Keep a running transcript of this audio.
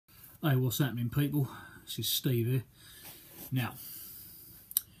Hey, what's happening, people? This is Steve here. Now,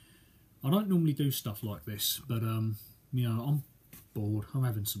 I don't normally do stuff like this, but you know, I'm bored. I'm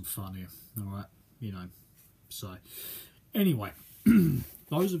having some fun here. All right, you know. So, anyway,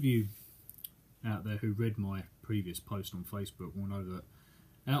 those of you out there who read my previous post on Facebook will know that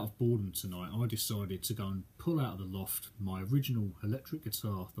out of boredom tonight, I decided to go and pull out of the loft my original electric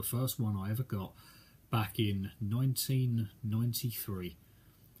guitar, the first one I ever got back in 1993.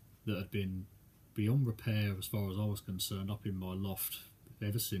 That had been beyond repair as far as I was concerned up in my loft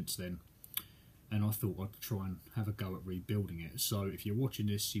ever since then, and I thought I'd try and have a go at rebuilding it. So if you're watching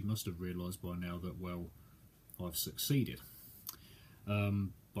this, you must have realised by now that, well, I've succeeded. But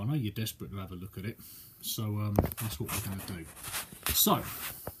I know you're desperate to have a look at it, so that's what we're going to do. So,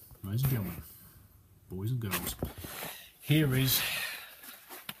 ladies and gentlemen, boys and girls, here is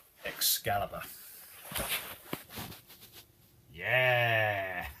Excalibur.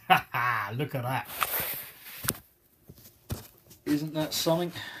 Yeah! Look at that. Isn't that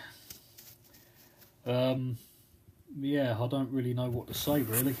something? Yeah, I don't really know what to say,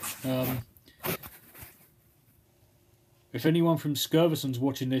 really. If anyone from Scurvison's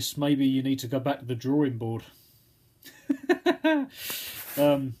watching this, maybe you need to go back to the drawing board. But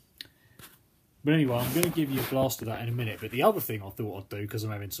anyway, I'm going to give you a blast of that in a minute. But the other thing I thought I'd do, because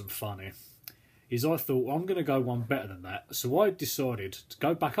I'm having some fun here, is I thought, well, I'm going to go one better than that. So I decided to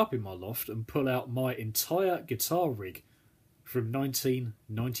go back up in my loft and pull out my entire guitar rig from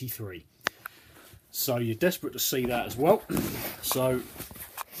 1993. So you're desperate to see that as well. So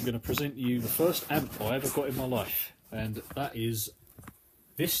I'm going to present you the first amp I ever got in my life. And that is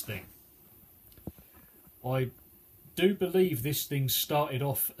this thing. I do believe this thing started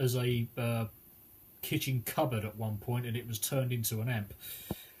off as a kitchen cupboard at one point, and it was turned into an amp.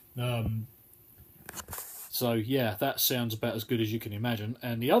 So yeah, that sounds about as good as you can imagine.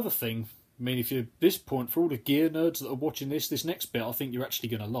 And the other thing, I mean, if you're at this point, for all the gear nerds that are watching this next bit, I think you're actually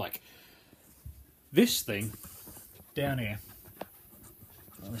going to like. This thing down here,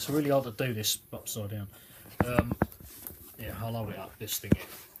 it's really hard to do this upside down. Yeah, I'll hold it up, this thing here.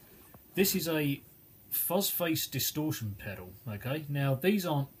 This is a fuzz face distortion pedal, okay? Now, these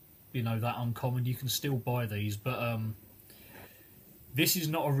aren't, you know, that uncommon. You can still buy these, but this is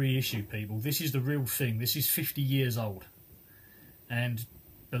not a reissue, people. This is the real thing. This is 50 years old. And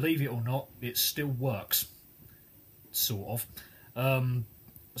believe it or not, it still works. Sort of.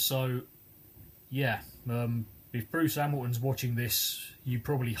 So, yeah. If Bruce Hamilton's watching this, you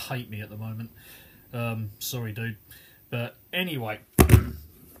probably hate me at the moment. Sorry, dude. But anyway.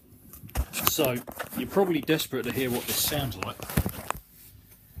 So, you're probably desperate to hear what this sounds like.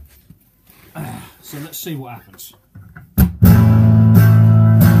 So let's see what happens.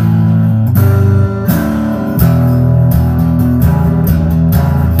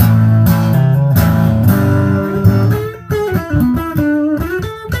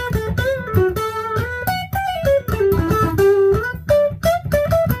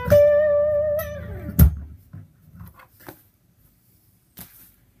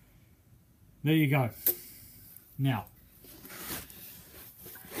 There you go. Now,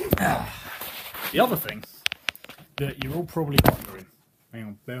 the other thing that you're all probably wondering, hang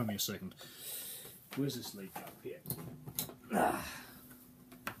on, bear with me a second. Where's this leak up here?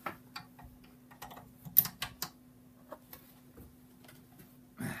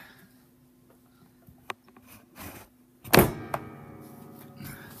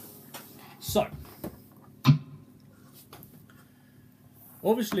 So,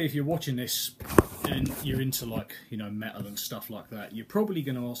 obviously, if you're watching this and you're into, like, you know, metal and stuff like that, you're probably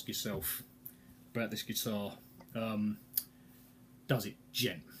going to ask yourself about this guitar, does it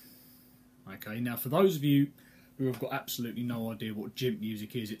gent? Okay, now for those of you who have got absolutely no idea what gent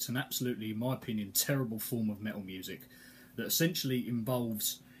music is, it's an absolutely, in my opinion, terrible form of metal music that essentially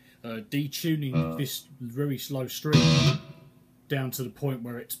involves detuning this very slow string down to the point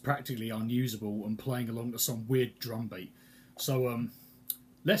where it's practically unusable and playing along to some weird drum beat. So,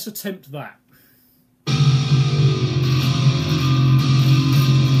 let's attempt that.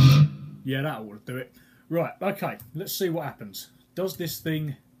 Yeah, that ought to do it. Right, okay, let's see what happens. Does this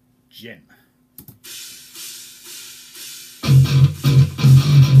thing gent?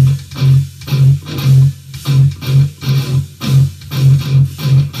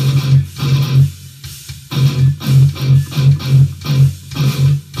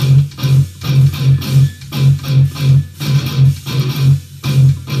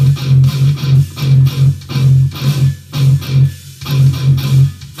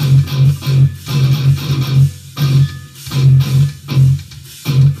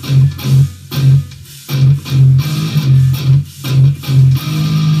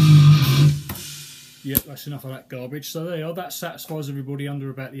 Yep, that's enough of that garbage. So there you are. That satisfies everybody under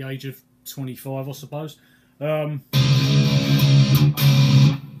about the age of 25, I suppose.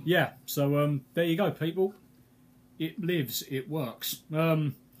 Yeah, so there you go, people. It lives, it works.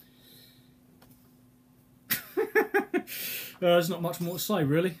 There's not much more to say,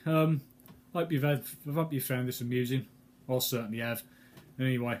 really. I hope you found this amusing. I certainly have.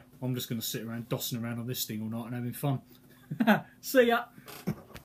 Anyway, I'm just going to sit around dossing around on this thing all night and having fun. See ya!